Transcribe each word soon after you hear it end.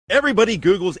Everybody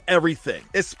Googles everything,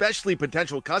 especially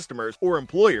potential customers or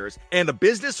employers, and a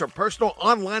business or personal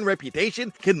online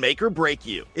reputation can make or break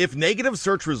you. If negative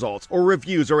search results or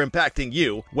reviews are impacting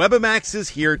you, Webamax is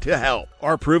here to help.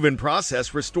 Our proven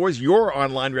process restores your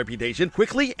online reputation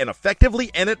quickly and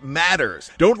effectively, and it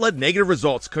matters. Don't let negative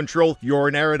results control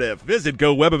your narrative. Visit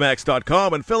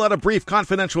GoWebamax.com and fill out a brief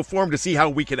confidential form to see how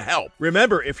we can help.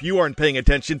 Remember, if you aren't paying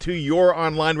attention to your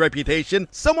online reputation,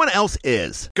 someone else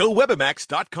is.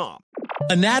 GoWebamax.com.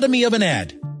 Anatomy of an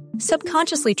ad.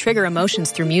 Subconsciously trigger emotions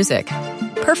through music.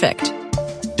 Perfect.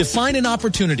 Define an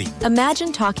opportunity.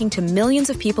 Imagine talking to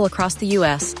millions of people across the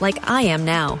U.S. like I am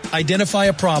now. Identify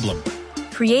a problem.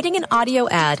 Creating an audio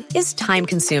ad is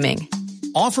time-consuming.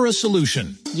 Offer a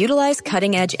solution. Utilize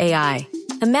cutting-edge AI.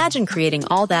 Imagine creating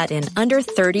all that in under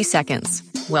 30 seconds.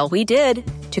 Well, we did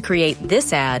to create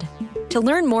this ad. To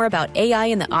learn more about AI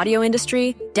in the audio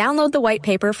industry, download the white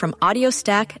paper from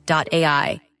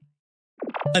audiostack.ai.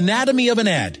 Anatomy of an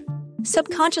ad.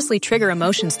 Subconsciously trigger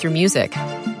emotions through music.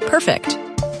 Perfect.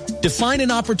 Define an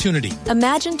opportunity.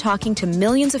 Imagine talking to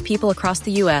millions of people across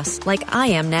the U.S. like I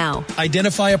am now.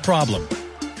 Identify a problem.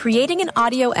 Creating an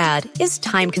audio ad is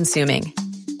time-consuming.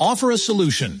 Offer a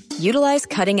solution. Utilize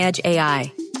cutting-edge AI.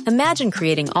 Imagine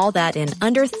creating all that in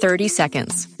under 30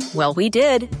 seconds. Well, we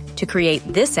did to create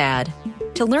this ad.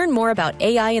 To learn more about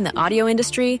AI in the audio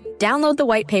industry, download the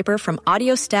white paper from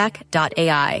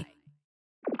audiostack.ai.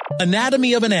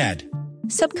 Anatomy of an ad.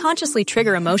 Subconsciously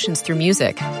trigger emotions through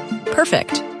music.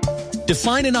 Perfect.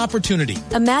 Define an opportunity.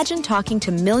 Imagine talking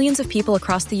to millions of people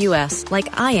across the U.S.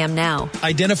 like I am now.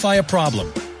 Identify a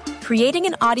problem. Creating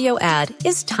an audio ad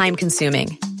is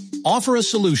time-consuming. Offer a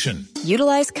solution.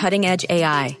 Utilize cutting-edge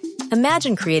AI.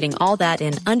 Imagine creating all that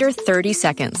in under 30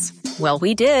 seconds. Well,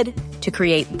 we did to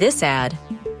create this ad.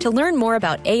 To learn more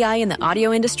about AI in the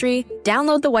audio industry,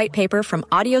 download the white paper from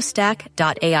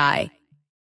audiostack.ai.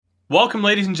 Welcome,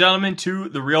 ladies and gentlemen, to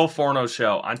The Real Forno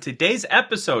Show. On today's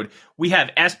episode, we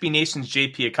have SB Nation's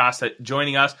JP Acosta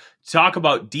joining us to talk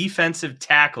about defensive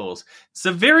tackles. It's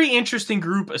a very interesting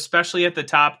group, especially at the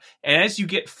top. And as you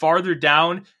get farther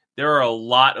down, there are a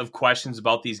lot of questions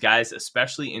about these guys,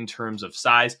 especially in terms of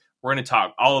size. We're going to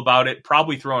talk all about it,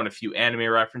 probably throw in a few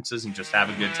anime references, and just have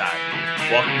a good time.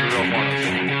 Welcome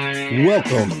to The Real Forno Show.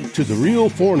 Welcome to The Real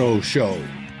Forno Show.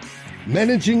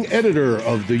 Managing editor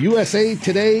of the USA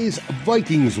Today's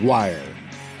Vikings Wire.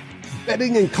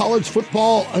 Betting and college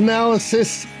football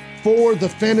analysis for the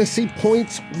Fantasy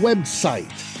Points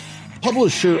website.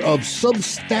 Publisher of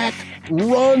Substack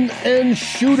Run and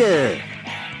Shooter.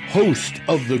 Host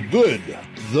of The Good,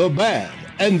 The Bad,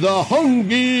 and The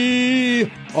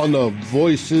Hungry on the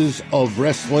Voices of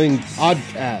Wrestling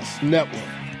Podcast Network.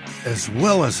 As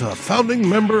well as a founding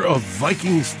member of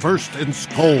Vikings First and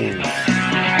SKOL.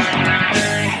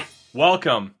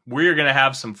 Welcome. We're going to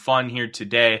have some fun here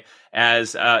today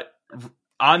as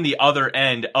on the other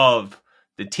end of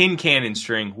the tin cannon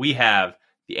string, we have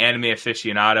the anime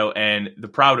aficionado and the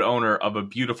proud owner of a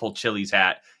beautiful Chili's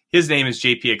hat. His name is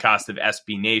JP Acosta of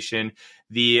SB Nation,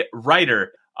 the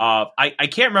writer of, I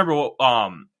can't remember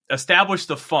what, Establish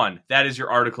the Fun. That is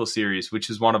your article series, which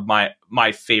is one of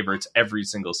my favorites every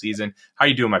single season. How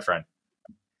you doing, my friend?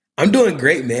 I'm doing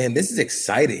great, man. This is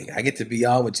exciting. I get to be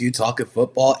on with you talking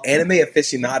football. Anime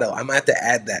aficionado. I might have to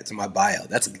add that to my bio.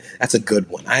 That's a good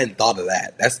one. I hadn't thought of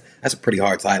that. That's a pretty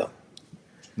hard title.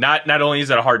 Not only is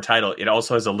it a hard title, it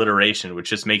also has alliteration, which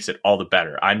just makes it all the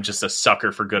better. I'm just a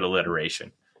sucker for good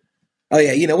alliteration. Oh,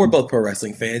 yeah. We're both pro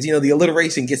wrestling fans. The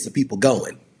alliteration gets the people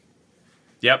going.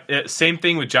 Yep. Same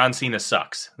thing with John Cena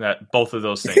sucks. That both of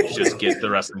those things just get the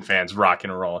wrestling fans rocking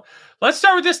and rolling. Let's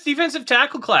start with this defensive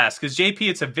tackle class because, JP,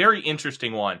 it's a very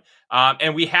interesting one.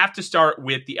 And we have to start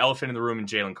with the elephant in the room in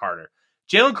Jalen Carter.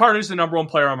 Jalen Carter is the number one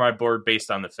player on my board based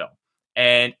on the film.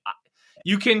 And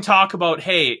you can talk about,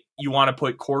 hey, you want to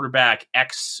put quarterback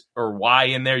X or Y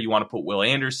in there. You want to put Will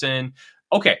Anderson.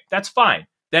 Okay, that's fine.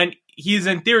 Then he's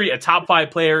in theory a top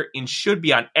 5 player and should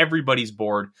be on everybody's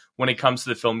board when it comes to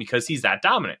the film because he's that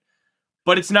dominant.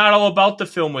 But it's not all about the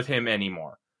film with him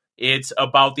anymore. It's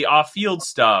about the off-field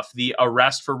stuff, the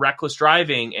arrest for reckless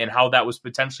driving, and how that was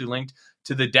potentially linked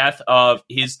to the death of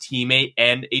his teammate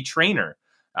and a trainer,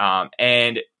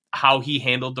 and how he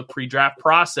handled the pre-draft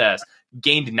process,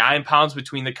 gained 9 pounds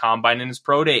between the combine and his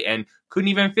pro day, and couldn't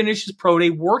even finish his pro day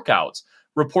workouts.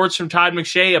 Reports from Todd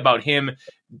McShay about him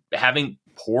having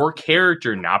poor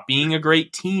character, not being a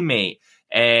great teammate,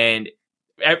 and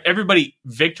everybody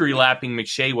victory lapping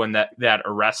McShay when that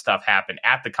arrest stuff happened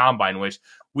at the combine, which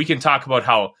we can talk about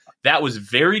how that was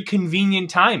very convenient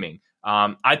timing.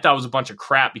 I thought it was a bunch of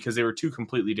crap because they were two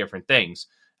completely different things.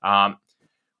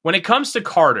 When it comes to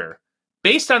Carter,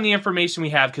 based on the information we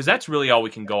have, because that's really all we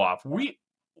can go off.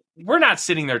 We're not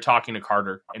sitting there talking to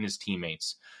Carter and his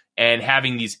teammates and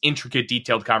having these intricate,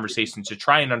 detailed conversations to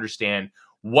try and understand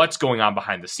what's going on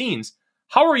behind the scenes.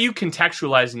 How are you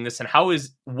contextualizing this, and how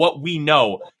is what we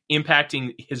know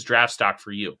impacting his draft stock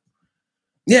for you?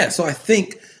 Yeah, so I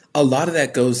think a lot of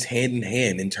that goes hand in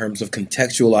hand in terms of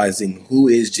contextualizing who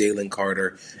is Jalen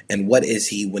Carter and what is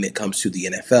he when it comes to the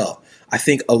NFL. I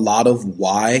think a lot of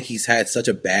why he's had such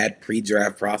a bad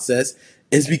pre-draft process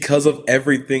is because of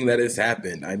everything that has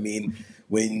happened. I mean,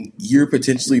 when you're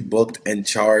potentially booked and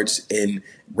charged in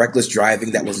reckless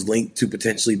driving that was linked to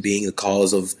potentially being the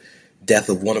cause of death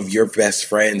of one of your best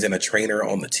friends and a trainer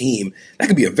on the team, that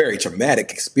could be a very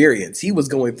traumatic experience. He was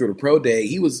going through the pro day.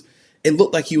 It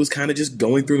looked like he was kind of just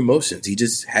going through the motions. He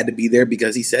just had to be there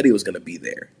because he said he was going to be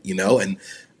there, And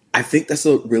I think that's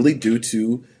really due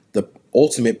to the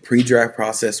ultimate pre-draft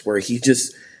process where he's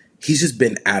just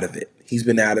been out of it. He's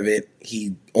been out of it.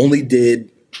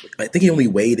 I think he only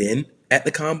weighed in at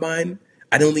the combine.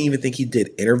 I don't even think he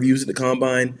did interviews at the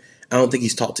combine. I don't think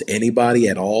he's talked to anybody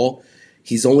at all.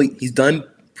 He's done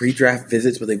pre-draft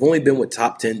visits, but they've only been with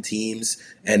top 10 teams.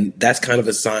 And that's kind of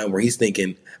a sign where he's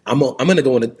thinking, I'm going to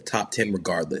go in the top 10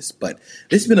 regardless. But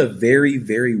this has been a very,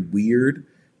 very weird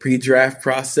pre-draft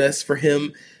process for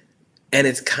him. And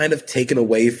it's kind of taken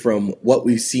away from what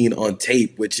we've seen on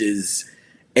tape, which is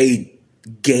a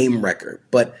game record.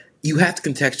 But you have to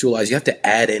contextualize. You have to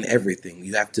add in everything.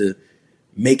 You have to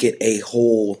make it a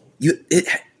whole.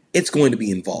 It's going to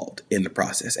be involved in the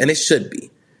process, and it should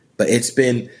be. But it's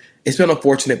been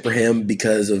unfortunate for him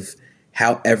because of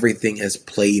how everything has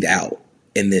played out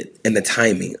and the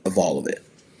timing of all of it.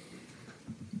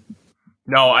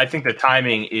 No, I think the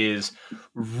timing is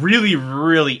really,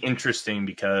 really interesting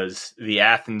because the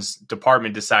Athens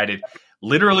department decided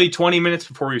literally 20 minutes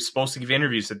before we were supposed to give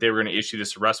interviews that they were going to issue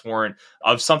this arrest warrant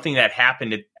of something that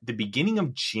happened at the beginning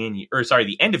of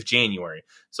the end of January.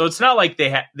 So it's not like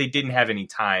they didn't have any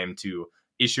time to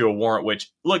issue a warrant, which,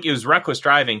 look, it was reckless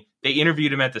driving. They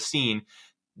interviewed him at the scene.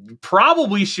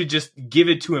 Probably should just give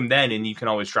it to him then, and you can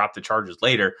always drop the charges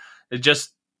later. It's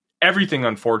just everything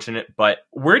unfortunate. But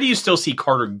where do you still see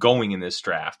Carter going in this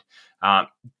draft?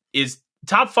 Is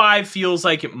top 5 feels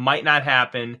like it might not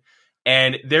happen.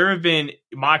 And there have been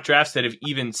mock drafts that have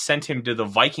even sent him to the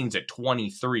Vikings at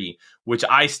 23, which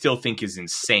I still think is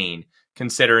insane,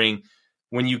 considering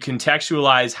when you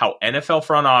contextualize how NFL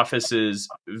front offices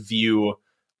view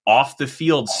off the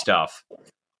field stuff,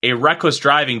 a reckless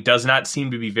driving does not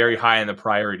seem to be very high on the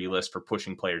priority list for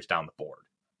pushing players down the board.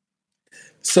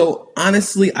 So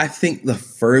honestly, I think the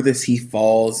furthest he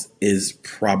falls is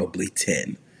probably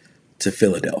 10 to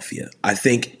Philadelphia. I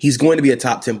think he's going to be a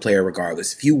top 10 player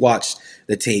regardless. If you watch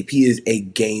the tape, he is a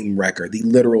game wrecker, the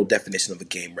literal definition of a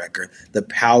game wrecker. The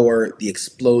power, the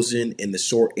explosion in the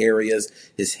short areas,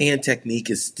 his hand technique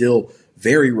is still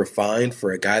very refined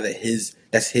for a guy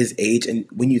that's his age. And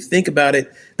when you think about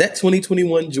it, that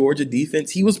 2021 Georgia defense,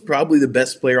 he was probably the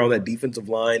best player on that defensive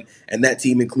line, and that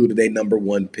team included a number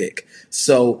 1 pick.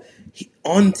 So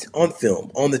on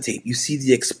film, on the tape, you see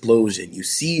the explosion. You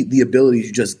see the ability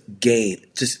to just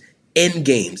end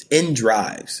games, end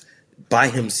drives by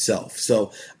himself.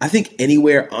 So I think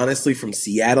anywhere, honestly, from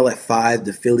Seattle at 5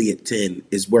 to Philly at 10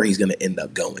 is where he's going to end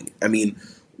up going. I mean,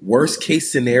 worst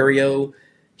case scenario,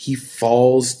 he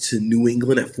falls to New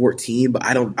England at 14, but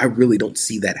I really don't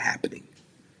see that happening.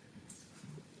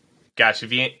 Gosh,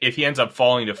 if he ends up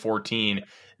falling to 14,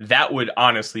 that would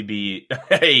honestly be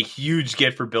a huge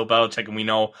get for Bill Belichick, and we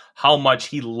know how much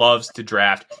he loves to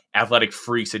draft athletic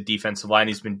freaks at defensive line.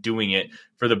 He's been doing it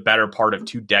for the better part of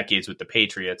 2 decades with the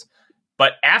Patriots.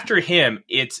 But after him,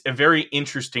 it's a very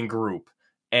interesting group.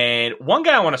 And one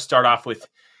guy I want to start off with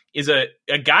is a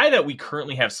guy that we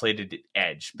currently have slated at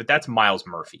edge, but that's Myles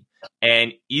Murphy.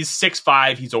 And he's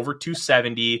 6'5", he's over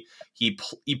 270. He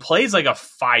plays like a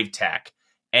 5-tech.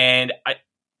 And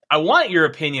I want your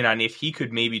opinion on if he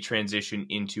could maybe transition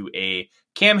into a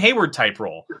Cam Hayward type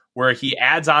role where he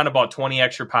adds on about 20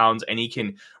 extra pounds and he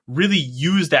can really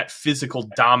use that physical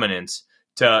dominance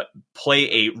to play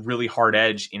a really hard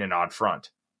edge in an odd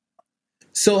front.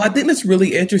 So I think that's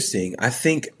really interesting. I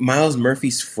think Myles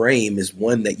Murphy's frame is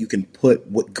one that you can put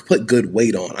good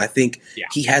weight on. I think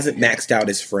he hasn't maxed out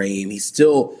his frame. He's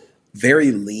still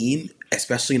very lean,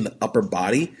 especially in the upper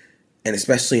body. And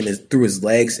especially through his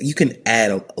legs, you can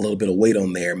add a little bit of weight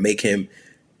on there, make him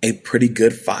a pretty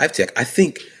good 5-tech. I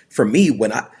think for me,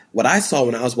 what I saw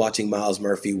when I was watching Myles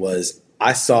Murphy was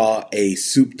I saw a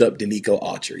souped-up Denico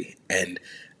Autry. And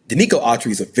Denico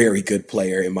Autry is a very good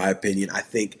player, in my opinion. I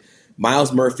think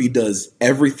Myles Murphy does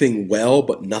everything well,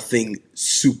 but nothing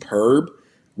superb.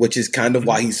 which is kind of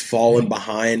why he's fallen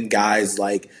behind guys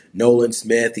like Nolan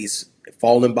Smith. He's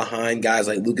fallen behind guys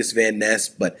like Lucas Van Ness,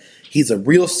 but he's a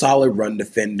real solid run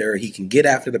defender. He can get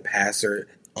after the passer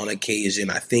on occasion.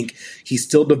 I think he's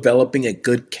still developing a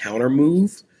good counter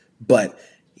move, but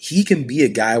he can be a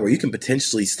guy where you can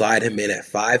potentially slide him in at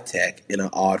 5-tech in an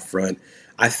odd front.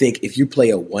 I think if you play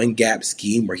a one-gap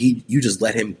scheme where you just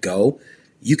let him go,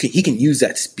 he can use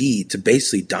that speed to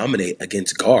basically dominate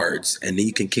against guards, and then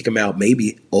you can kick him out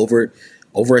maybe over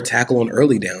a tackle on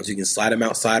early downs. You can slide him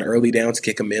outside early downs,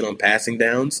 kick him in on passing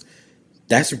downs.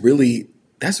 That's really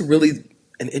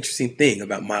an interesting thing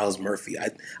about Myles Murphy. I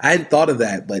hadn't thought of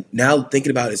that, but now thinking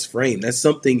about his frame, that's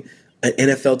something an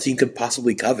NFL team could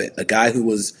possibly covet. A guy who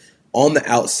was on the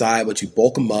outside, but you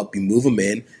bulk him up, you move him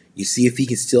in, you see if he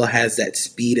can still has that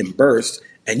speed and burst,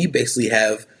 and you basically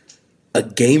have a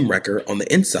game wrecker on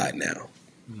the inside now.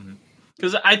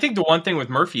 Because I think the one thing with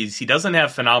Murphy is he doesn't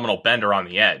have phenomenal bender on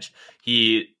the edge.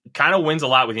 He kind of wins a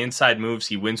lot with inside moves.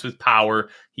 He wins with power.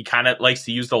 He kind of likes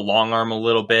to use the long arm a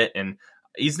little bit, and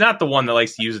he's not the one that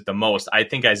likes to use it the most. I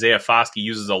think Isaiah Foskey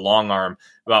uses a long arm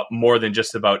about more than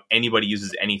just about anybody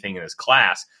uses anything in his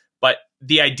class. But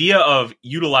the idea of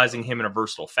utilizing him in a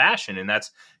versatile fashion, and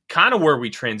that's kind of where we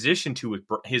transition to with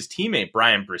his teammate,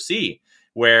 Brian Bresee,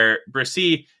 where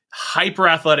Bresee, hyper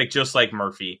athletic, just like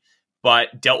Murphy,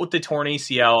 but dealt with the torn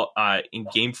ACL in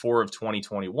Game 4 of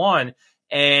 2021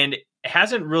 and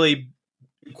hasn't really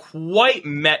quite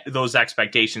met those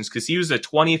expectations because he was the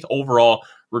 20th overall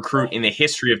recruit in the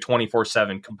history of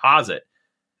 24/7 composite.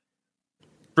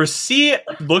 Bresee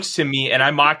looks to me, and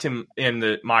I mocked him in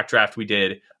the mock draft we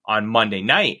did on Monday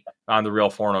night on the Real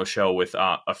Forno show with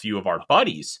a few of our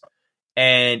buddies,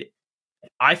 and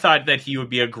I thought that he would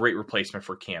be a great replacement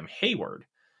for Cam Hayward.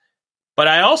 But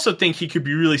I also think he could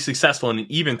be really successful in an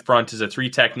even front as a 3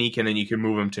 technique, and then you can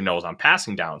move him to nose on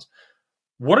passing downs.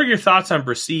 What are your thoughts on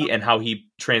Bresee and how he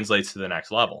translates to the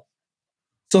next level?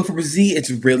 So for Bresee,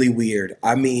 it's really weird.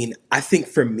 I mean, I think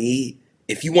for me,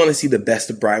 if you want to see the best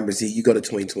of Brian Bresee, you go to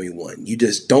 2021. You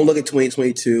just don't look at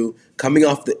 2022, coming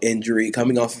off the injury,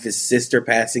 coming off of his sister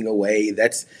passing away.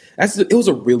 It was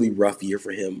a really rough year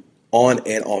for him on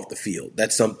and off the field.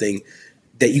 That's something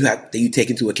that you take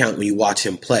into account when you watch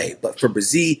him play. But for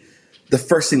Bresee, the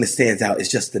first thing that stands out is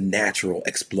just the natural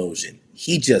explosion.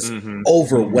 He just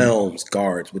overwhelms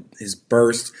guards with his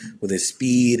burst, with his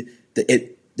speed.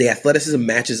 The athleticism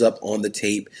matches up on the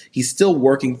tape. He's still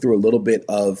working through a little bit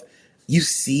of, you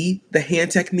see the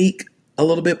hand technique a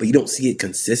little bit, but you don't see it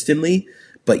consistently.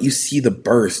 But you see the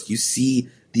burst. You see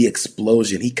the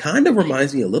explosion. He kind of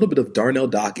reminds me a little bit of Darnell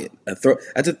Dockett. That's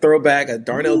a throwback, a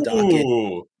Darnell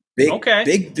Dockett.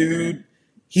 Big dude.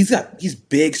 He's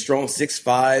big, strong,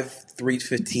 6'5",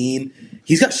 315.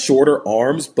 He's got shorter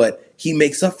arms, but he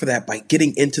makes up for that by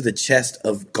getting into the chest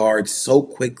of guards so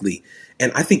quickly.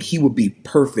 And I think he would be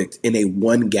perfect in a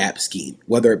one-gap scheme,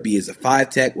 whether it be as a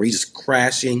 5-tech where he's just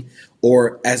crashing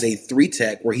or as a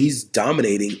 3-tech where he's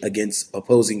dominating against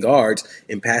opposing guards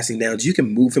and passing downs. You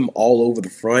can move him all over the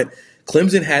front.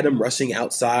 Clemson had him rushing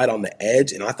outside on the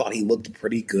edge, and I thought he looked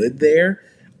pretty good there.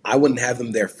 I wouldn't have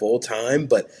him there full time,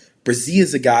 but Bresee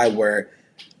is a guy where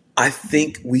I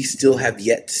think we still have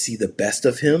yet to see the best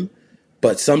of him,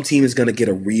 but some team is going to get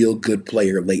a real good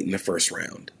player late in the first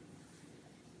round.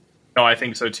 No, I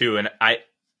think so too. And I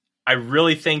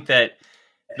really think that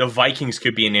the Vikings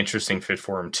could be an interesting fit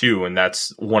for him too. And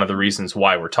that's one of the reasons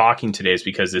why we're talking today, is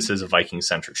because this is a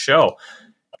Viking-centric show.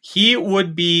 He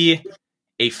would be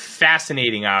a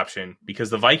fascinating option because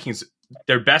the Vikings,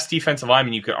 their best defensive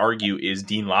lineman, you could argue, is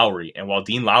Dean Lowry. And while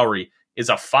Dean Lowry is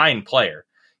a fine player,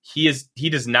 he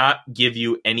does not give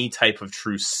you any type of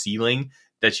true ceiling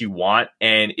that you want.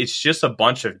 And it's just a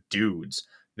bunch of dudes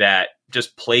that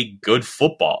just play good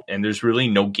football. And there's really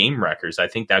no game wreckers. I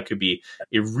think that could be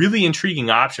a really intriguing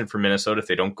option for Minnesota if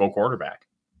they don't go quarterback.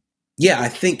 Yeah, I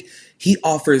think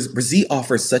Bresee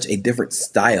offers such a different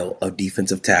style of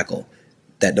defensive tackle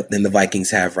than the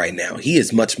Vikings have right now. He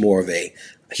is much more of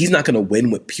he's not going to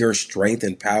win with pure strength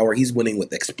and power. He's winning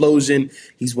with explosion.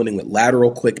 He's winning with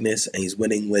lateral quickness, and he's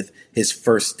winning with his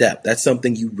first step. That's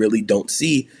something you really don't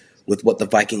see with what the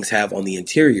Vikings have on the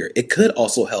interior. It could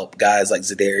also help guys like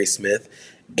Zadarius Smith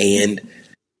and,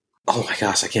 oh my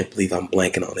gosh, I can't believe I'm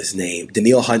blanking on his name,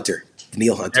 Danielle Hunter.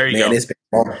 There you go.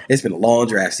 It's been a long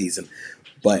draft season,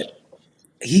 but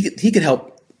he could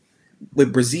help.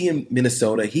 With Bresee in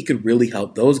Minnesota, he could really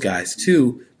help those guys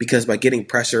too, because by getting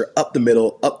pressure up the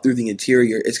middle, up through the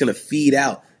interior, it's going to feed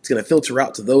out. It's going to filter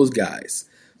out to those guys.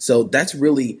 So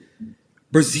Bresee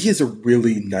is a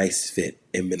really nice fit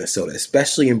in Minnesota,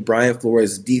 especially in Brian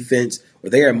Flores' defense,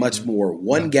 where they are much more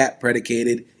one-gap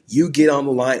predicated. You get on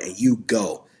the line and you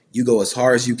go. You go as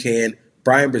hard as you can.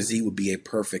 Brian Brzee would be a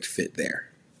perfect fit there.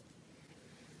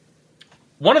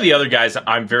 One of the other guys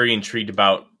I'm very intrigued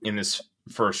about in this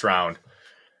first round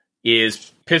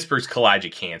is Pittsburgh's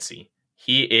Kalijah Kancey.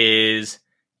 He is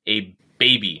a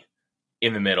baby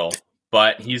in the middle,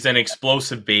 but he's an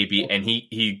explosive baby, and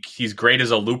he's great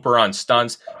as a looper on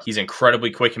stunts. He's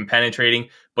incredibly quick and penetrating,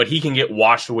 but he can get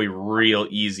washed away real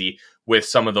easy with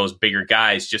some of those bigger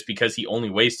guys just because he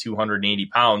only weighs 280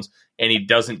 pounds and he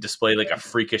doesn't display like a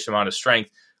freakish amount of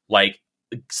strength like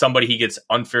somebody he gets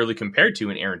unfairly compared to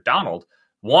in Aaron Donald.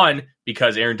 One,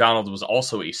 because Aaron Donald was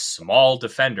also a small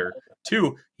defender.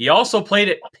 Two, he also played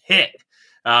at Pitt.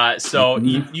 So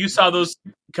you saw those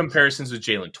comparisons with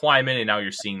Jalen Twyman, and now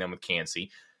you're seeing them with Kancey.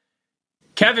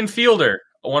 Kevin Fielder,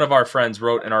 one of our friends,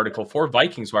 wrote an article for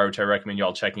Vikings Wire, which I recommend you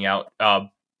all checking out,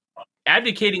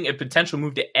 advocating a potential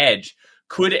move to edge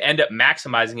could end up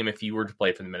maximizing him if he were to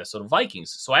play for the Minnesota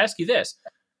Vikings. So I ask you this,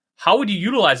 how would you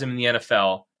utilize him in the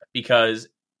NFL? Because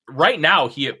right now,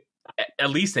 he, at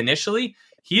least initially,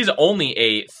 he is only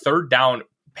a third down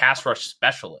pass rush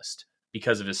specialist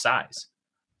because of his size.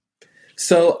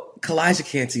 So Kalijah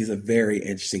Kancey is a very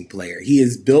interesting player. He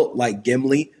is built like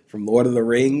Gimli from Lord of the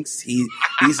Rings. He's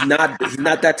not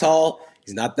that tall.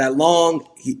 He's not that long.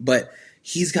 But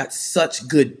he's got such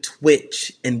good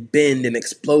twitch and bend and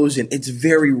explosion. It's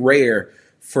very rare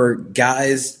for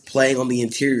guys playing on the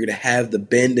interior to have the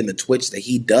bend and the twitch that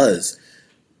he does.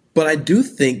 But I do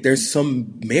think there's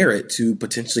some merit to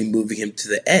potentially moving him to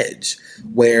the edge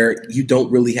where you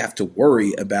don't really have to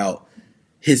worry about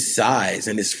his size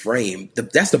and his frame.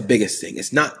 That's the biggest thing.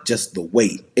 It's not just the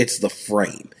weight. It's the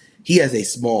frame. He has a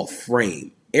small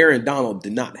frame. Aaron Donald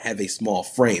did not have a small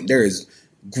frame. There is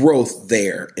growth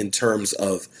there in terms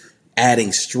of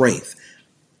adding strength.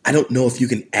 I don't know if you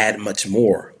can add much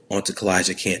more onto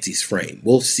Kalijah Kancey's frame.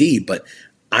 We'll see, but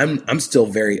I'm still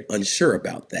very unsure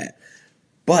about that.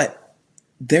 But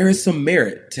there is some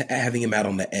merit to having him out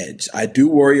on the edge. I do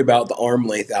worry about the arm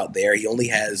length out there. He only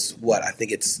has, I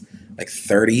think it's like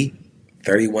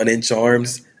 31-inch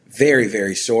arms. Very,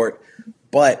 very short.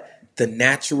 But the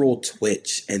natural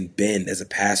twitch and bend as a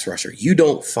pass rusher, you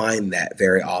don't find that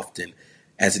very often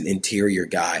as an interior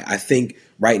guy. I think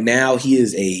right now he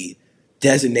is a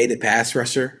designated pass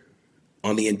rusher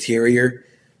on the interior.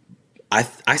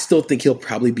 I still think he'll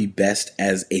probably be best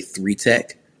as a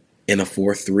 3-tech in a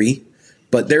 4-3,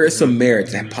 but there is some merit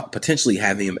to potentially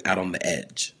having him out on the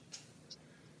edge.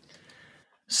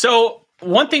 So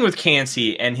one thing with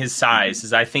Kancey and his size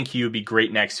is I think he would be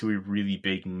great next to a really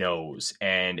big nose.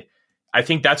 And I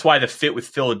think that's why the fit with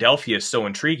Philadelphia is so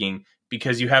intriguing,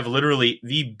 because you have literally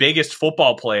the biggest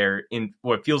football player in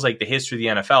what feels like the history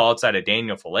of the NFL outside of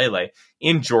Daniel Falele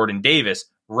in Jordan Davis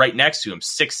right next to him,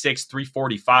 6'6",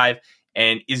 345,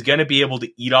 and is going to be able to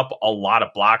eat up a lot of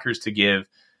blockers to give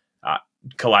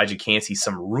Kalijah Kancey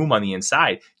some room on the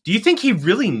inside. Do you think he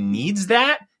really needs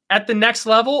that at the next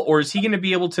level, or is he going to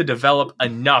be able to develop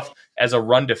enough as a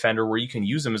run defender where you can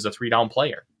use him as a 3-down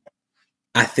player?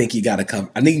 I think you got to come.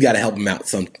 I think you got to help him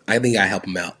out. I think I help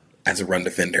him out as a run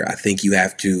defender. I think you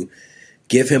have to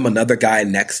give him another guy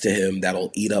next to him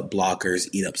that'll eat up blockers,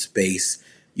 eat up space.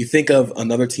 You think of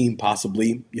another team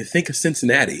possibly. You think of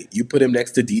Cincinnati. You put him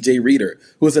next to DJ Reader,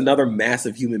 who is another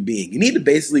massive human being. You need to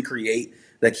basically create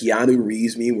that Keanu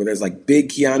Reeves meme where there's like big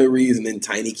Keanu Reeves and then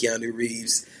tiny Keanu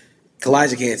Reeves.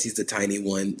 Kalijah Kancey's the tiny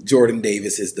one. Jordan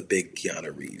Davis is the big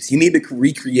Keanu Reeves. You need to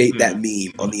recreate that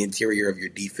meme on the interior of your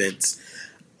defense.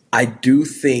 I do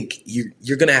think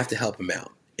you're going to have to help him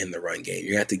out in the run game.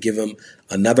 You're going to have to give him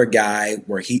another guy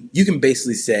where you can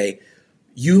basically say,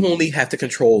 you only have to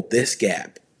control this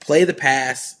gap. Play the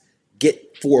pass,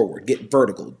 get forward, get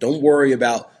vertical. Don't worry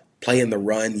about playing the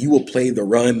run. You will play the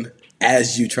run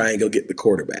as you try and go get the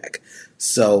quarterback.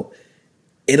 So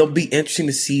it'll be interesting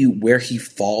to see where he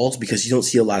falls because you don't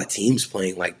see a lot of teams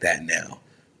playing like that now.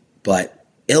 But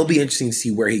it'll be interesting to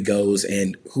see where he goes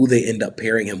and who they end up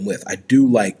pairing him with. I do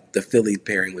like the Philly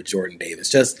pairing with Jordan Davis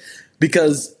just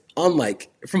because, unlike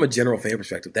from a general fan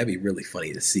perspective, that'd be really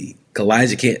funny to see.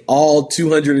 All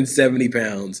 270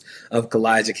 pounds of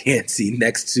Kalijah Kancey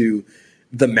next to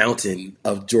the mountain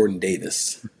of Jordan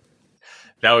Davis.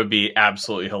 That would be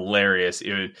absolutely hilarious.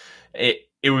 It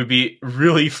would be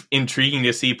really intriguing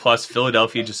to see. Plus,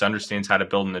 Philadelphia just understands how to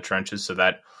build in the trenches, so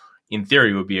that, in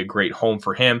theory, would be a great home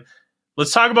for him.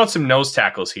 Let's talk about some nose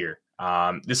tackles here.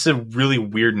 This is a really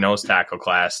weird nose tackle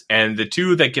class, and the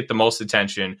two that get the most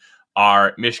attention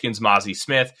are Michigan's Mozzie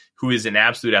Smith, who is an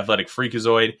absolute athletic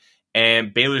freakazoid,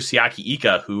 and Baylor Siaki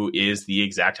Ika, who is the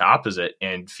exact opposite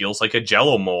and feels like a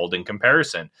Jell-O mold in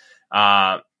comparison.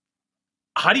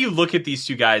 how do you look at these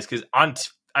two guys? Because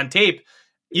on tape,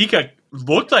 Ika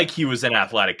looked like he was an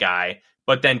athletic guy,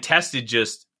 but then tested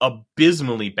just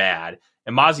abysmally bad.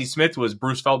 And Mozzie Smith was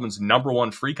Bruce Feldman's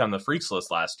 #1 freak on the freaks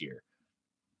list last year.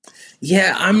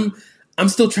 Yeah, I'm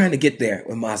still trying to get there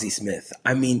with Mozzie Smith.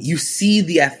 I mean, you see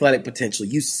the athletic potential.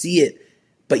 You see it,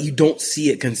 but you don't see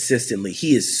it consistently.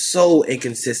 He is so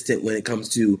inconsistent when it comes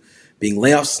to being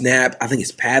layoff snap. I think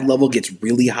his pad level gets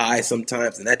really high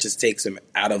sometimes, and that just takes him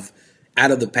out of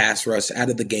the pass rush, out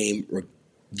of the game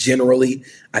generally.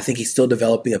 I think he's still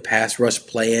developing a pass rush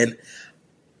plan.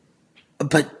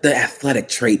 But the athletic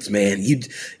traits, man,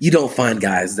 you don't find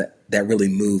guys that really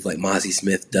move like Mozzie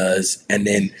Smith does. And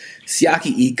then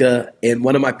Siaki Ika, in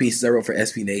one of my pieces I wrote for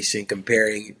SB Nation,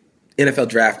 comparing NFL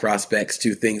draft prospects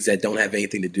to things that don't have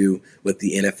anything to do with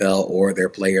the NFL or their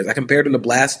players. I compared him to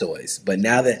Blastoise, but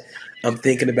now that I'm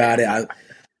thinking about it,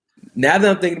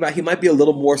 he might be a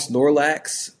little more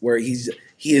Snorlax, where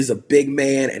he is a big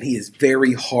man and he is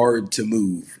very hard to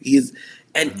move.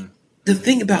 The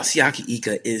thing about Siaki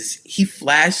Ika is he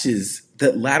flashes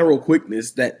that lateral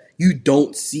quickness that you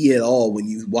don't see at all when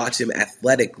you watch him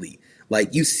athletically.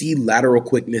 Like, you see lateral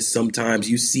quickness sometimes.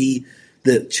 You see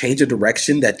the change of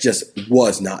direction that just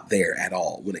was not there at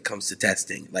all when it comes to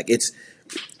testing. Like,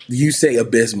 you say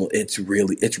abysmal, it's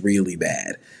really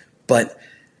bad. But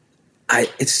I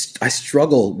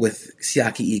struggle with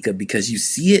Siaki Ika because you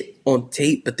see it on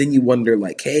tape, but then you wonder,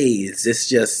 like, hey, is this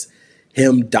just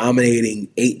him dominating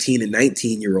 18 and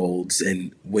 19-year-olds,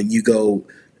 and when you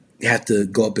have to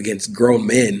go up against grown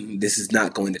men, this is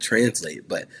not going to translate.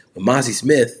 But with Mozzie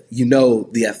Smith,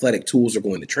 the athletic tools are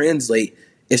going to translate.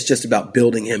 It's just about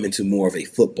building him into more of a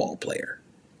football player.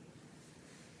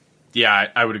 Yeah,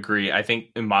 I would agree. I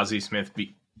think Mozzie Smith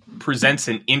presents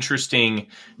an interesting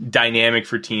dynamic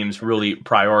for teams really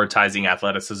prioritizing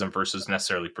athleticism versus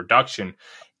necessarily production.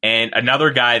 And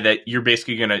another guy that you're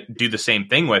basically going to do the same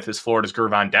thing with is Florida's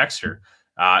Gervon Dexter.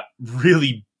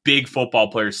 Really big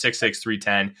football player, 6'6",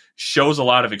 310, shows a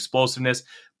lot of explosiveness,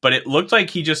 but it looked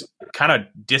like he just kind of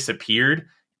disappeared.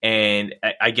 And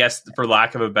I guess, for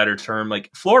lack of a better term, like,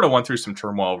 Florida went through some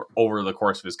turmoil over the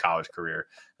course of his college career,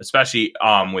 especially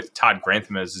with Todd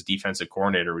Grantham as his defensive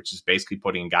coordinator, which is basically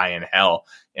putting a guy in hell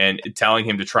and telling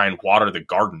him to try and water the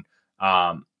garden.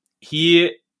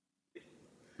 He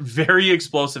very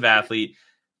explosive athlete,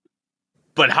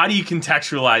 but how do you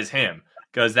contextualize him?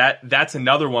 Because that's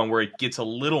another one where it gets a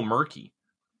little murky.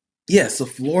 Yeah, so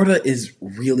Florida is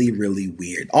really, really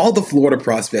weird. All the Florida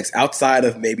prospects, outside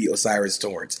of maybe Osiris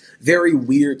Torrance, very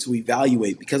weird to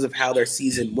evaluate because of how their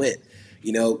season went.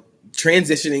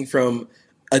 Transitioning from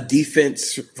a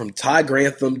defense from Todd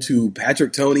Grantham to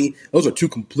Patrick Toney, those are two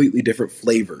completely different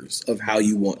flavors of how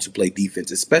you want to play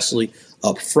defense, especially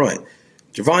up front.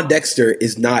 Gervon Dexter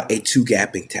is not a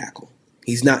two-gapping tackle.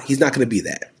 He's not going to be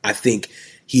that. I think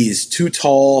he is too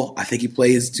tall. I think he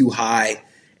plays too high,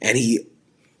 and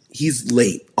he's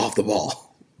late off the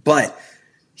ball. But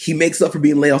he makes up for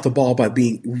being late off the ball by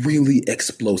being really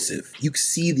explosive. You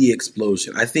see the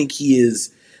explosion. I think he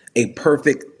is a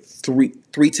perfect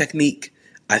three technique.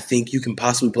 I think you can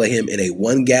possibly play him in a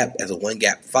one gap as a one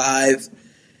gap 5.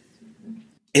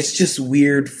 It's just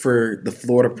weird for the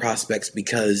Florida prospects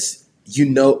because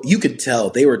you could tell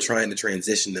they were trying to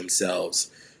transition themselves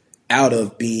out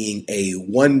of being a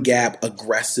one gap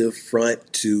aggressive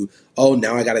front to,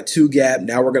 now I got a 2 gap.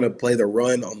 Now we're going to play the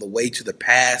run on the way to the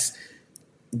pass.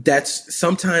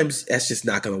 Sometimes that's just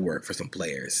not going to work for some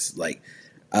players. Like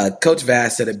Coach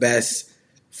Vass said it best,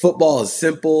 football is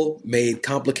simple, made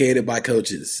complicated by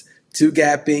coaches. 2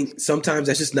 gapping, sometimes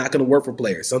that's just not going to work for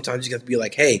players. Sometimes you have to be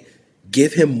like, hey,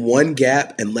 give him one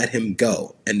gap and let him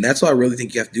go. And that's what I really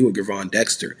think you have to do with Gervon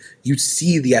Dexter. You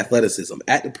see the athleticism.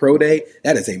 At the pro day,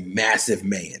 that is a massive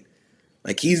man.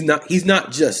 Like, he's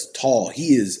not just tall.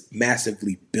 He is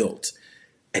massively built.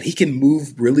 And he can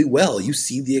move really well. You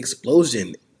see the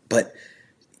explosion. But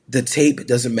the tape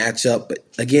doesn't match up. But,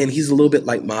 again, he's a little bit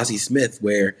like Mozzie Smith,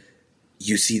 where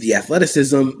you see the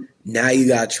athleticism. Now you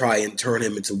got to try and turn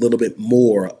him into a little bit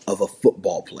more of a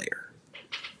football player.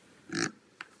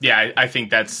 Yeah, I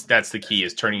think that's the key,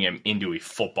 is turning him into a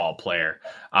football player.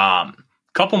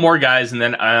 Couple more guys, and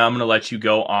then I'm going to let you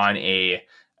go on a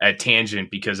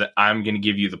tangent, because I'm going to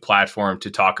give you the platform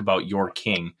to talk about your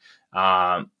king.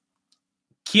 Keion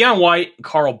White,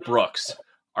 Carl Brooks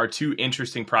are two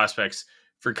interesting prospects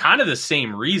for kind of the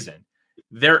same reason.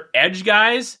 They're edge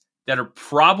guys that are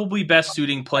probably best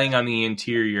suiting playing on the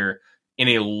interior in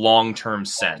a long-term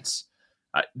sense.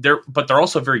 But they're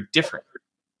also very different.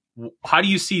 How do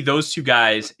you see those two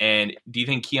guys, and do you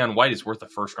think Keion White is worth a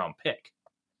first-round pick?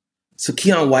 So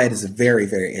Keon White is a very,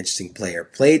 very interesting player.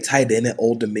 Played tight end at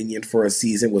Old Dominion for a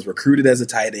season, was recruited as a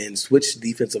tight end, switched to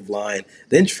defensive line,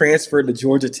 then transferred to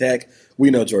Georgia Tech. We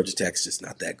know Georgia Tech's just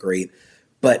not that great.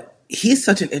 But he's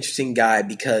such an interesting guy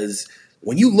because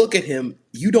when you look at him,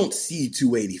 you don't see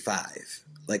 285.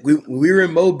 Like we were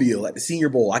in Mobile at the Senior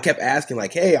Bowl. I kept asking,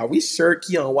 like, hey, are we sure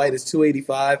Keon White is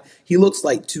 285? He looks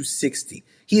like 260.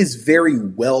 He is very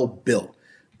well built.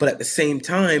 But at the same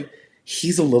time,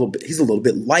 he's a little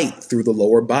bit light through the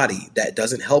lower body. That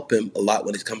doesn't help him a lot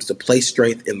when it comes to play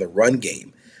strength in the run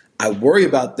game. I worry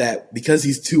about that because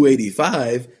he's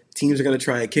 285. Teams are going to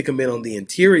try and kick him in on the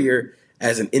interior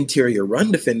as an interior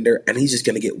run defender, and he's just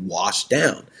going to get washed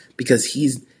down because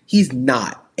he's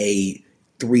not a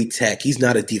 3 tech. He's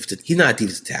not a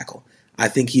defensive tackle. I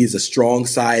think he is a strong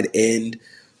side end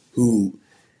who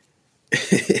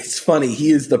it's funny,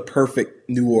 he is the perfect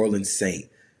New Orleans Saint.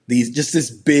 This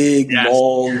big,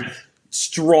 long,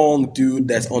 strong dude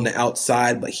that's on the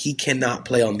outside, but he cannot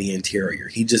play on the interior.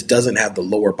 He just doesn't have the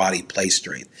lower body play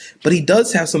strength. But he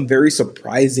does have some very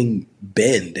surprising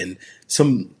bend and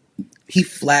he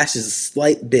flashes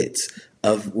slight bits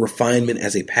of refinement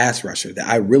as a pass rusher that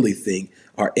I really think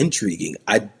are intriguing.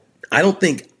 I don't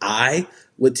think I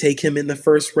would take him in the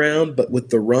first round, but with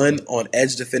the run on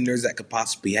edge defenders that could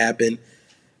possibly happen,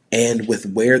 and with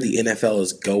where the NFL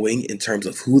is going in terms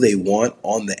of who they want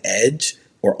on the edge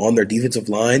or on their defensive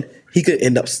line, he could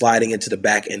end up sliding into the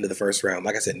back end of the first round.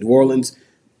 Like I said, New Orleans,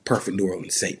 perfect New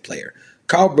Orleans Saint player.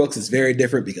 Carl Brooks is very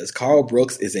different because Carl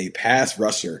Brooks is a pass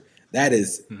rusher. That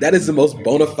is the most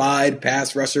bona fide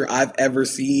pass rusher I've ever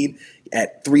seen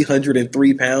at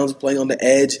 303 pounds playing on the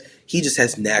edge. He just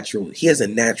has a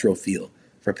natural feel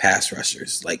for pass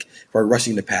rushers, like for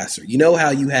rushing the passer. You know how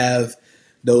you have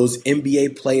those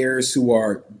NBA players who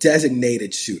are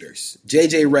designated shooters.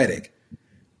 J.J. Redick.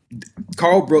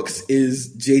 Carl Brooks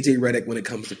is J.J. Redick when it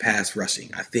comes to pass rushing.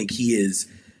 I think he is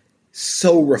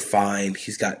so refined.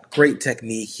 He's got great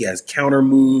technique. He has counter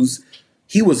moves.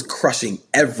 He was crushing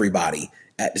everybody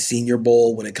at the Senior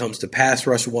Bowl when it comes to pass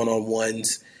rush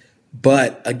one-on-ones.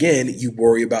 But again, you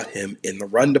worry about him in the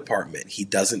run department. He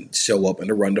doesn't show up in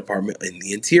the run department in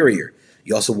the interior.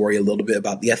 You also worry a little bit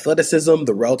about the athleticism.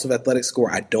 The relative athletic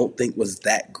score I don't think was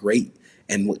that great.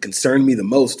 And what concerned me the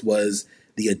most was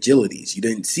the agilities. You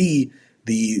didn't see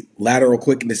the lateral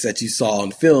quickness that you saw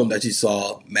on film that you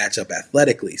saw match up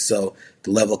athletically. So the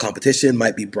level of competition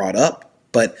might be brought up.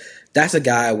 But that's a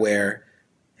guy where,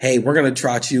 hey, we're going to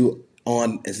trot you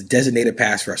on as a designated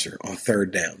pass rusher on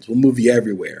third downs. We'll move you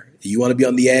everywhere. You want to be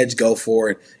on the edge, go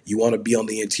for it. You want to be on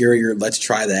the interior, let's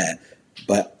try that.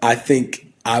 But I think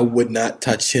I would not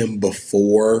touch him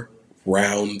before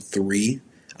round 3.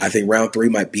 I think round 3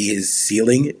 might be his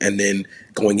ceiling, and then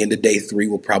going into day 3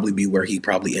 will probably be where he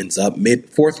probably ends up,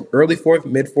 early 4th,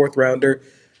 mid 4th rounder.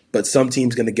 But some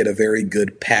team's going to get a very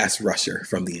good pass rusher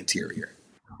from the interior.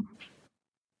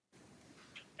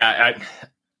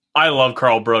 I love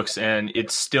Carl Brooks, and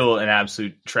it's still an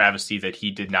absolute travesty that he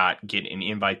did not get an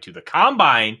invite to the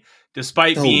Combine,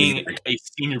 despite being a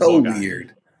Senior Bowl guy.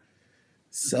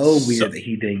 So weird that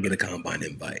he didn't get a Combine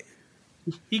invite.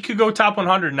 He could go top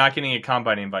 100 not getting a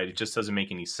Combine invite. It just doesn't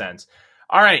make any sense.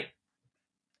 All right.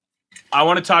 I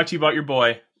want to talk to you about your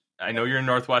boy. I know you're a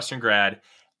Northwestern grad.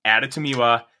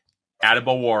 Adetomiwa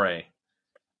Adebawore.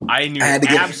 I knew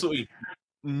absolutely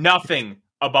nothing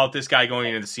about this guy going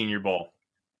into the Senior Bowl.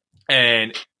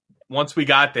 And once we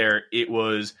got there, it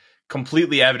was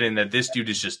completely evident that this dude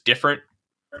is just different.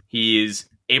 He is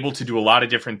able to do a lot of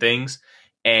different things.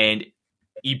 And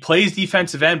he plays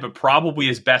defensive end, but probably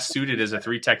is best suited as a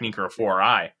 3 technique or a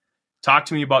 4-eye. Talk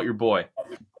to me about your boy.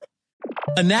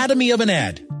 Anatomy of an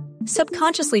ad.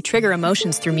 Subconsciously trigger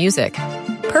emotions through music.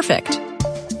 Perfect.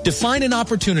 Define an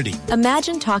opportunity.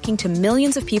 Imagine talking to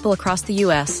millions of people across the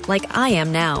U.S. like I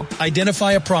am now.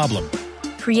 Identify a problem.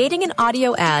 Creating an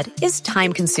audio ad is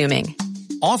time-consuming.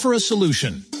 Offer a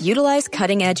solution. Utilize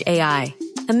cutting-edge AI.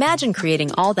 Imagine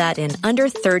creating all that in under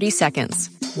 30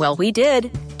 seconds. Well, we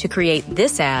did to create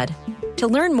this ad. To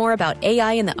learn more about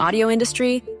AI in the audio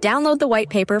industry, download the white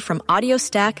paper from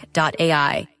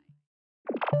audiostack.ai.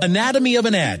 Anatomy of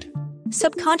an ad.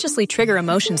 Subconsciously trigger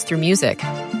emotions through music.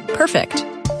 Perfect.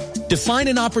 Define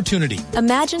an opportunity.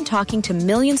 Imagine talking to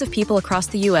millions of people across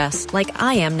the U.S. like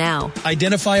I am now.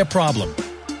 Identify a problem.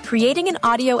 Creating an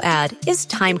audio ad is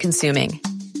time-consuming.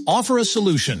 Offer a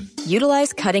solution.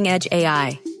 Utilize cutting-edge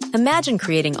AI. Imagine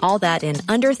creating all that in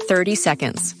under 30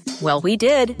 seconds. Well, we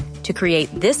did to create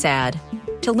this ad.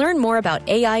 To learn more about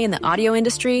AI in the audio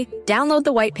industry, download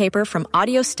the white paper from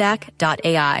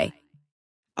audiostack.ai.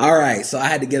 All right, so I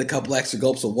had to get a couple extra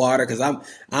gulps of water because I'm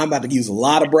about to use a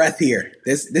lot of breath here.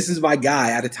 This is my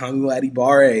guy, Adetomiwa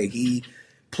Adibare. He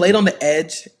played on the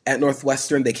edge at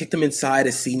Northwestern. They kicked him inside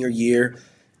his senior year,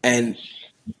 and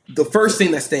the first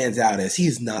thing that stands out is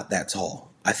he's not that tall.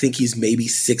 I think he's maybe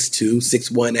 6'2",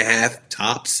 6'1" and a half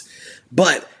tops,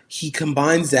 but he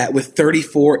combines that with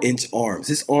 34-inch arms.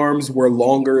 His arms were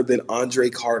longer than Andre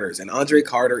Carter's, and Andre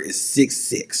Carter is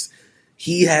 6'6".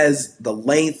 He has the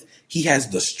length. He has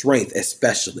the strength,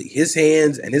 especially. His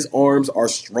hands and his arms are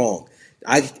strong.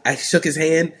 I shook his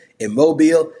hand in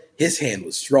Mobile. His hand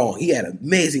was strong. He had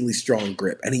amazingly strong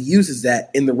grip, and he uses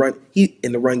that in the run.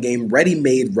 In the run game,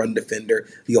 ready-made run defender.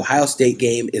 The Ohio State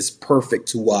game is perfect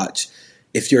to watch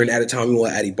if you're an Adetomiwa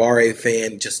Adibare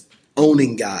fan, just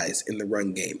owning guys in the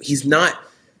run game. He's not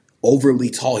overly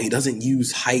tall. He doesn't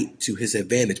use height to his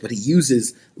advantage, but he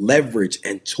uses leverage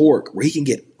and torque where he can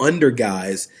get under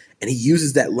guys, and he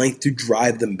uses that length to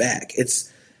drive them back.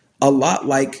 It's a lot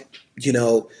like,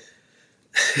 it's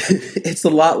a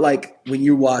lot like when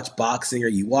you watch boxing or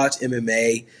you watch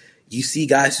MMA, you see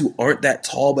guys who aren't that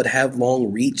tall but have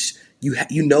long reach.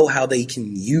 You know how they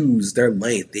can use their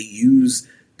length. They use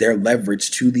their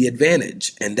leverage to the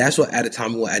advantage. And that's what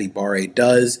Adetomiwa Adibare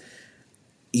does.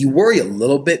 You worry a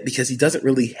little bit because he doesn't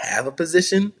really have a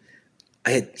position.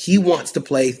 He wants to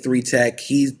play 3-tech.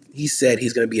 He said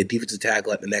he's going to be a defensive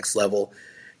tackle at the next level.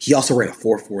 He also ran a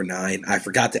 4.49. I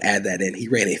forgot to add that in. He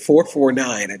ran a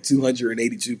 4.49 at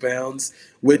 282 pounds,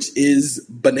 which is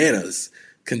bananas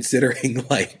considering,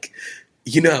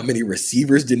 how many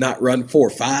receivers did not run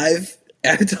 4.5?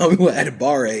 Adetomiwa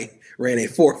Adibare ran a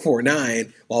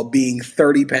 4.49 while being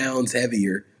 30 pounds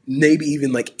heavier, maybe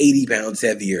even 80 pounds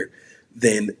heavier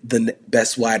than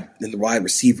the wide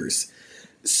receivers.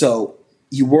 So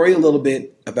you worry a little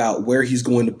bit about where he's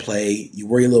going to play. You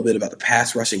worry a little bit about the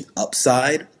pass rushing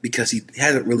upside because he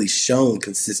hasn't really shown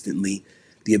consistently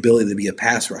the ability to be a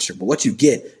pass rusher. But what you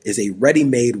get is a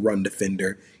ready-made run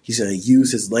defender. He's going to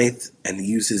use his length and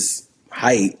use his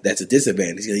height. That's a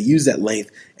disadvantage. He's going to use that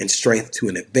length and strength to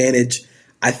an advantage.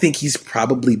 I think he's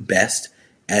probably best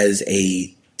as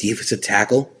a defensive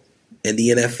tackle in the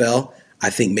NFL. I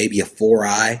think maybe a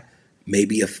 4-eye,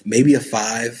 maybe a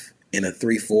 5 and a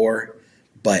 3-4.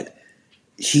 But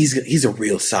he's a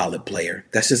real solid player.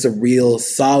 That's just a real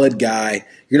solid guy.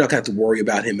 You're not going to have to worry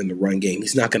about him in the run game.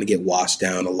 He's not going to get washed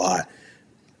down a lot.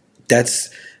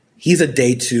 He's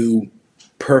a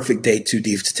perfect day two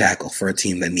defensive tackle for a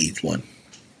team that needs one.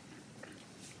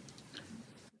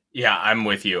 Yeah, I'm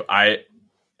with you. I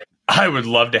would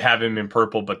love to have him in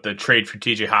purple, but the trade for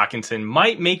TJ Hawkinson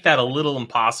might make that a little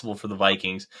impossible for the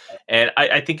Vikings. And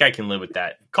I think I can live with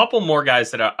that. A couple more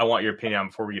guys that I want your opinion on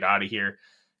before we get out of here.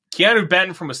 Keanu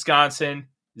Benton from Wisconsin,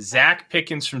 Zach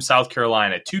Pickens from South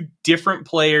Carolina. Two different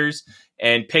players,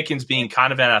 and Pickens being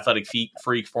kind of an athletic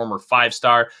freak, former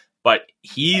 5-star, but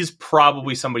he's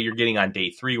probably somebody you're getting on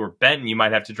day 3, where Benton, you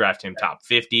might have to draft him top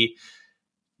 50.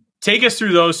 Take us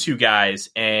through those two guys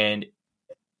and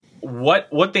what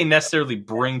they necessarily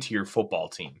bring to your football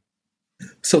team.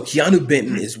 So Keanu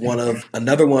Benton is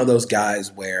another one of those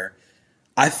guys where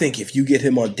I think if you get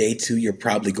him on day 2, you're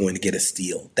probably going to get a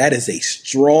steal. That is a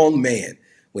strong man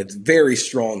with very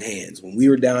strong hands. When we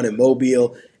were down in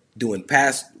Mobile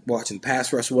watching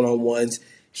pass rush one-on-ones,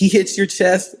 he hits your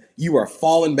chest, you are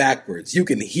falling backwards. You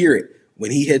can hear it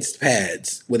when he hits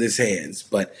pads with his hands.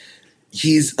 But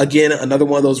he's, again, another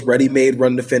one of those ready-made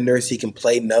run defenders. He can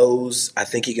play nose. I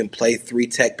think he can play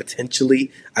 3-tech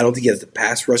potentially. I don't think he has the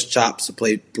pass rush chops to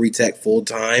play 3-tech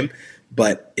full-time.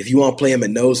 But if you want to play him at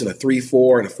nose in a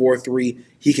 3-4 and a 4-3,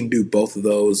 he can do both of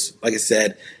those. Like I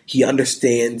said, he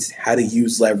understands how to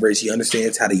use leverage. He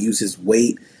understands how to use his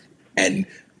weight and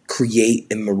create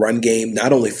in the run game,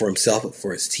 not only for himself, but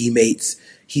for his teammates.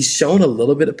 He's shown a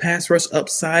little bit of pass rush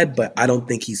upside, but I don't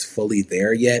think he's fully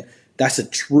there yet. That's a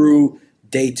true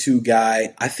day 2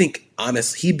 guy. I think,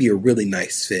 honestly, he'd be a really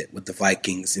nice fit with the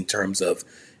Vikings in terms of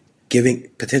giving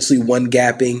potentially one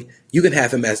gapping. You can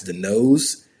have him as the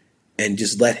nose and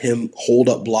just let him hold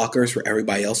up blockers for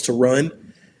everybody else to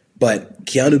run. But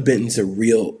Keanu Benton's a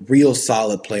real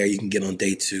solid player you can get on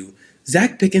day 2.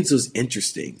 Zach Pickens was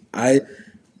interesting.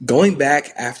 Going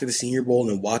back after the Senior Bowl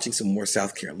and watching some more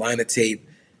South Carolina tape,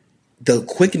 the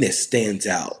quickness stands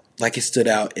out like it stood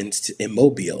out in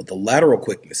Mobile. The lateral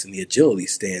quickness and the agility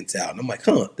stands out. And I'm like,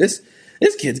 this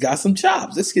kid's got some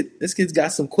chops. This kid's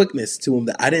got some quickness to him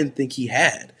that I didn't think he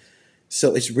had.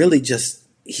 So it's really just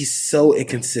he's so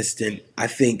inconsistent. I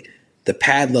think the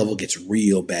pad level gets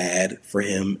real bad for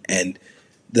him, and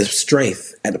the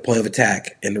strength at the point of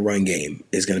attack in the run game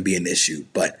is going to be an issue.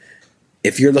 But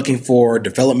if you're looking for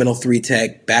developmental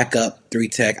 3-tech, backup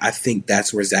 3-tech, I think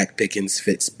that's where Zach Pickens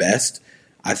fits best.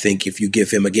 I think if you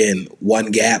give him, again,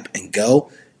 one gap and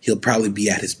go, he'll probably be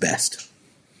at his best.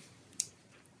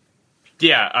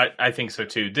 Yeah, I think so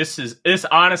too. This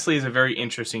honestly is a very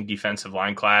interesting defensive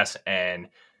line class, and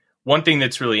one thing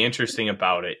that's really interesting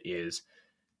about it is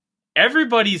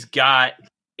everybody's got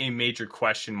a major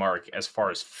question mark as far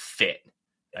as fit.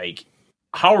 Like,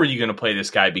 how are you going to play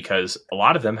this guy? Because a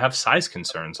lot of them have size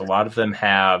concerns. A lot of them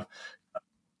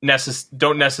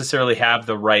don't necessarily have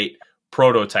the right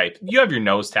prototype. You have your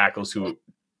nose tackles who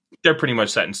they're pretty much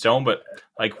set in stone, but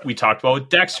like we talked about with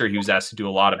Dexter, he was asked to do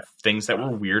a lot of things that were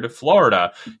weird at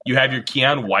Florida. You have your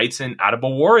Keon Whites and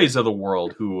Adebawores of the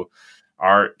world who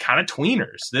are kind of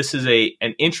tweeners. This is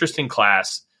an interesting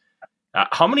class.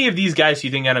 How many of these guys do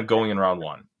you think end up going in round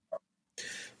one?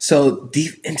 So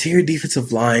interior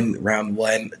defensive line round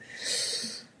one,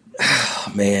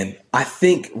 man, I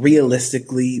think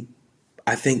realistically,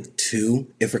 I think 2.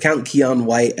 If we're counting Keon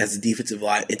White as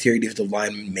a interior defensive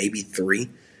lineman, maybe 3.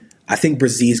 I think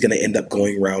Brazee is going to end up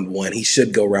going round 1. He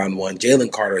should go round 1.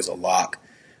 Jalen Carter is a lock.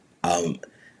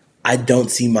 I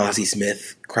don't see Mozzie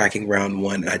Smith cracking round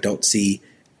 1, and I don't see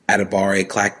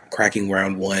Adebawore cracking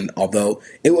round 1, although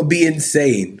it would be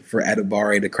insane for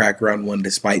Adebawore to crack round 1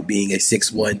 despite being a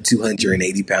 6'1",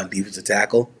 280-pound defensive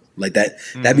tackle. Like that,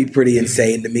 that'd be pretty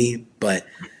insane to me, but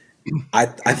I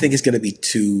think it's going to be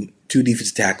two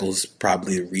defensive tackles,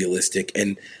 probably realistic.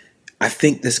 And I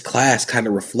think this class kind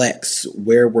of reflects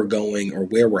where we're going or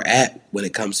where we're at when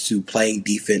it comes to playing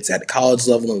defense at the college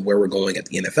level and where we're going at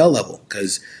the NFL level.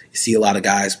 Because you see a lot of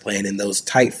guys playing in those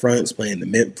tight fronts, playing the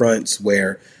mint fronts,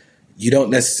 where you don't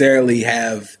necessarily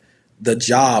have the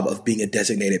job of being a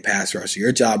designated pass rusher.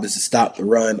 Your job is to stop the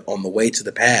run on the way to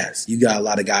the pass. You got a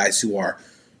lot of guys who are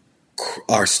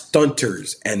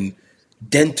stunters and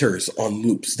denters on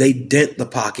loops. They dent the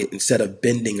pocket instead of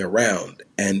bending around.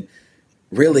 And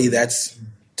really, that's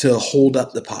to hold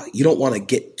up the pocket. You don't want to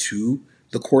get to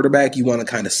the quarterback. You want to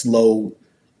kind of slow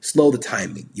the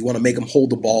timing. You want to make them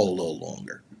hold the ball a little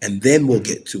longer, and then we'll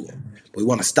get to them. But we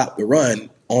want to stop the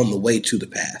run on the way to the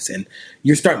pass. And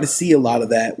you're starting to see a lot of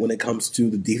that when it comes to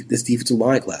this defensive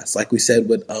line class. Like we said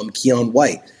with Keon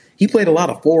White, he played a lot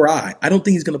of 4-eye. I don't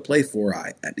think he's going to play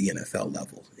 4-eye at the NFL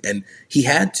level. And he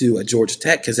had to at Georgia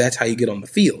Tech because that's how you get on the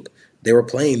field. They were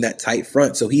playing that tight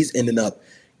front, so he's ending up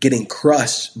getting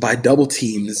crushed by double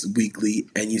teams weekly,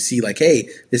 and you see like, hey,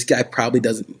 this guy probably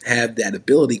doesn't have that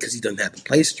ability because he doesn't have the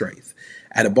play strength.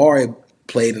 Adebawore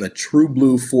played in a true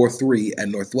blue 4-3 at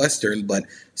Northwestern, but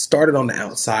started on the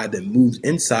outside and moved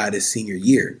inside his senior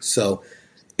year. So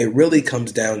it really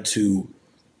comes down to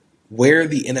where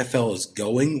the NFL is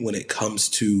going when it comes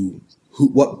to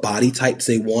what body types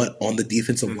they want on the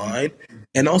defensive line,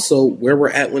 and also where we're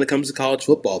at when it comes to college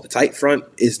football. The tight front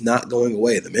is not going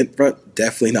away. The mint front,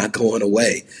 definitely not going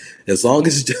away. As long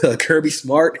as Kirby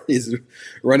Smart is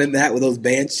running that with those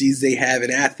banshees they have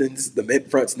in Athens, the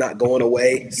mint front's not going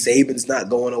away. Saban's not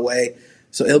going away.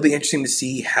 So it'll be interesting to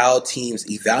see how teams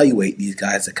evaluate these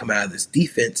guys that come out of this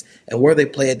defense and where they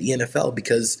play at the NFL,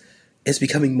 because it's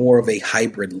becoming more of a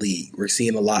hybrid league. We're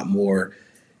seeing a lot more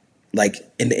like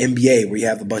in the NBA, where you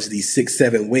have a bunch of these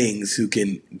 6'7" wings who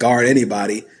can guard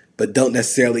anybody but don't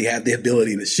necessarily have the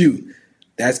ability to shoot.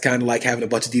 That's kind of like having a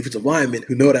bunch of defensive linemen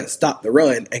who know how to stop the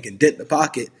run and can dent the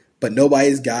pocket, but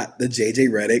nobody's got the J.J.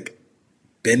 Redick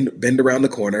bend around the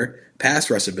corner pass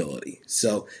rush ability.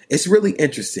 So it's really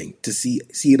interesting to see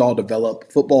it all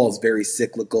develop. Football is very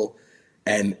cyclical,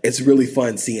 and it's really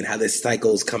fun seeing how this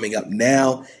cycle is coming up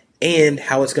now and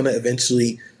how it's going to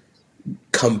eventually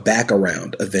come back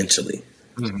around eventually.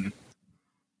 Mm-hmm.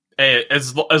 Hey,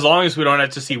 as long as we don't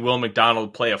have to see Will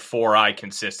McDonald play a 4-eye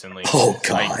consistently. Oh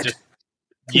God!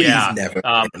 Please never.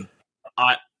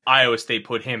 Iowa State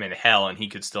put him in hell, and he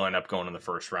could still end up going in the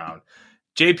first round.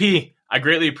 JP, I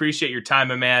greatly appreciate your time,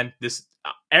 my man.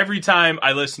 Every time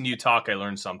I listen to you talk, I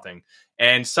learn something,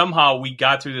 and somehow we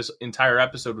got through this entire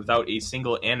episode without a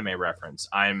single anime reference.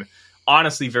 I'm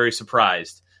honestly very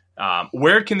surprised.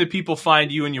 Where can the people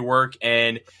find you and your work,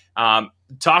 and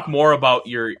talk more about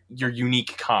your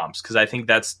unique comps? Because I think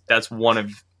that's one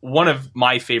of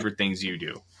my favorite things you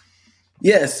do.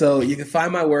 Yeah, so you can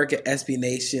find my work at SB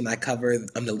Nation.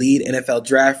 I'm the lead NFL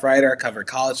draft writer. I cover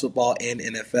college football and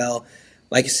NFL.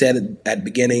 Like you said at the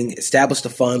beginning, Establish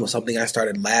the Fun was something I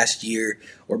started last year,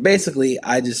 where basically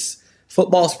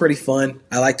football is pretty fun.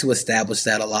 I like to establish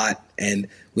that a lot, and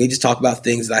we just talk about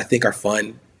things that I think are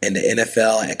fun in the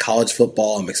NFL and college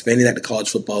football. I'm expanding that to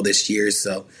college football this year,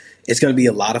 so it's going to be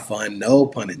a lot of fun. No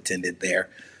pun intended there.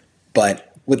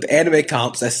 But with the anime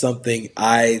comps, that's something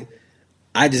I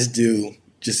I just do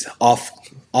just off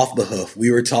the hoof.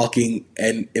 We were talking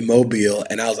in Mobile,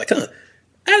 and I was like,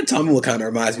 that Tommy kind of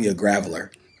reminds me of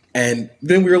Graveler. And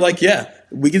then we were like, yeah,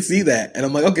 we can see that. And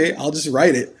I'm like, okay, I'll just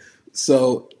write it.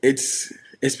 So it's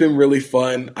been really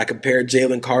fun. I compared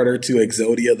Jalen Carter to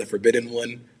Exodia, the Forbidden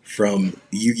One from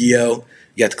Yu-Gi-Oh!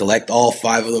 You have to collect all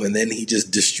 5 of them, and then he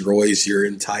just destroys your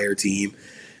entire team.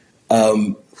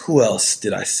 Who else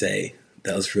did I say?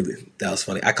 That was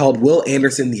funny. I called Will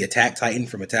Anderson the Attack Titan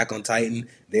from Attack on Titan.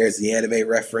 There's the anime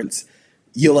reference.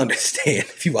 You'll understand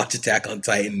if you watch Attack on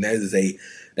Titan. That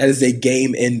is a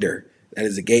game ender. That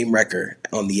is a game wrecker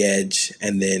on the edge.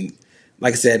 And then,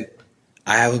 like I said,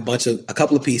 I have a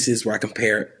couple of pieces where I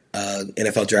compare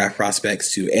NFL draft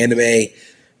prospects to anime,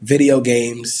 video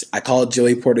games. I called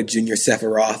Joey Porter Jr.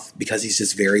 Sephiroth because he's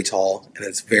just very tall and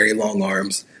has very long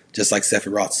arms, just like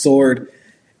Sephiroth's sword.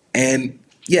 And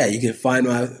yeah, you can find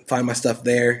my stuff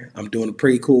there. I'm doing a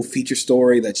pretty cool feature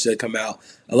story that should come out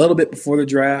a little bit before the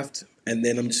draft. And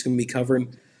then I'm just going to be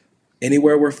covering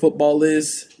anywhere where football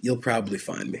is, you'll probably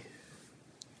find me.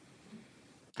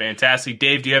 Fantastic.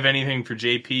 Dave, do you have anything for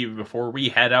JP before we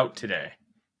head out today?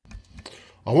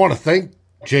 I want to thank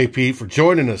JP for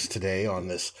joining us today on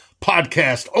this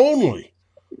podcast-only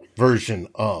version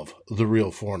of The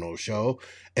Real Forno Show.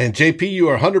 And JP, you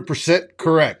are 100%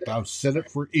 correct. I've said it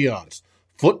for eons.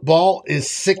 Football is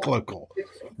cyclical.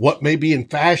 What may be in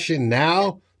fashion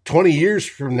now, 20 years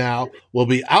from now, will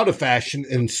be out of fashion,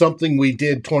 and something we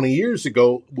did 20 years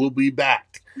ago will be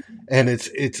back. And it's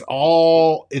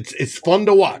fun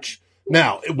to watch.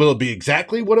 Now, will it be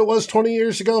exactly what it was 20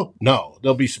 years ago? No,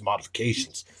 there'll be some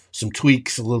modifications, some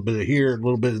tweaks, a little bit of here, a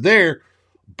little bit of there,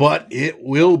 but it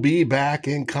will be back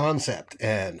in concept.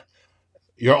 And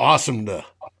you're awesome to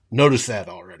notice that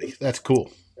already. That's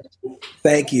cool.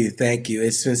 Thank you.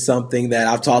 It's been something that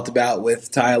I've talked about with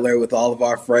Tyler, with all of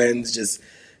our friends, just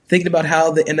thinking about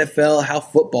how the NFL, how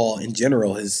football in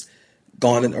general has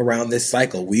gone around this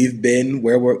cycle. We've been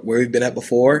where we've been at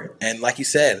before, and like you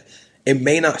said, it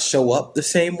may not show up the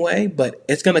same way, but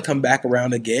it's going to come back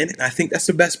around again, and I think that's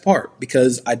the best part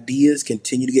because ideas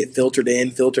continue to get filtered in,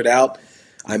 filtered out.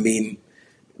 I mean,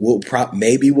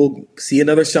 maybe we'll see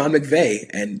another Sean McVay,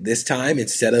 and this time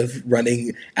instead of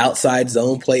running outside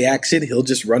zone play action, he'll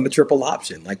just run the triple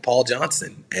option like Paul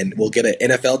Johnson, and we'll get an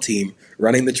NFL team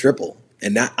running the triple.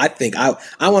 And I think I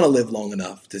want to live long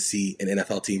enough to see an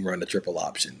NFL team run the triple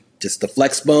option. Just the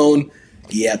flex bone.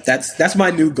 Yeah, that's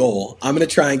my new goal. I'm going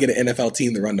to try and get an NFL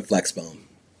team to run the flex bone.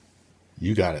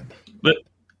 You got it. But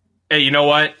hey, you know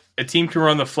what? A team can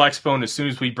run the flex bone as soon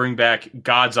as we bring back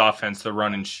God's offense to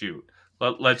run and shoot.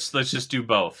 Let's just do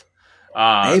both.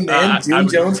 Hey man, June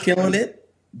Jones killing it.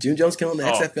 June Jones killing the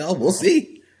XFL. We'll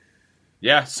see.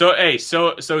 Yeah. So is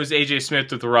AJ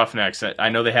Smith with the Roughnecks. I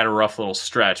know they had a rough little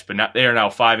stretch, but they are now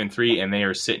 5-3, and they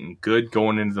are sitting good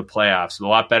going into the playoffs. A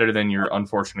lot better than your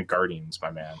unfortunate Guardians,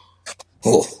 my man.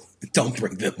 Oh, don't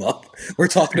bring them up. We're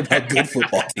talking about good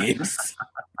football teams.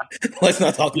 Let's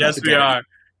not talk about yes, the we Guardians.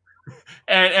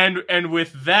 are. And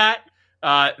with that,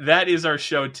 that is our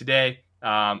show today.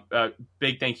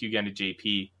 Big thank you again to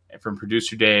JP from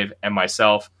producer Dave and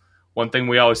myself. One thing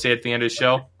we always say at the end of the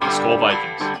show: SKOL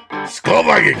Vikings. SKOL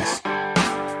Vikings.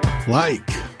 Like,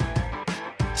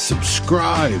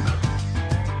 subscribe,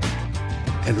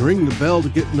 and ring the bell to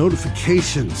get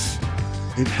notifications.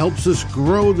 It helps us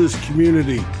grow this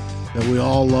community that we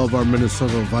all love, our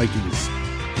Minnesota Vikings.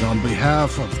 And on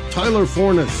behalf of Tyler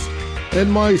Fornes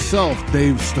and myself,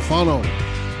 Dave Stefano,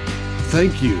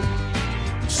 thank you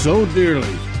so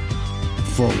dearly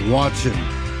for watching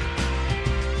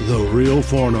The Real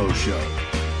Forno Show.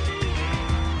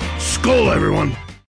 SKOL, everyone!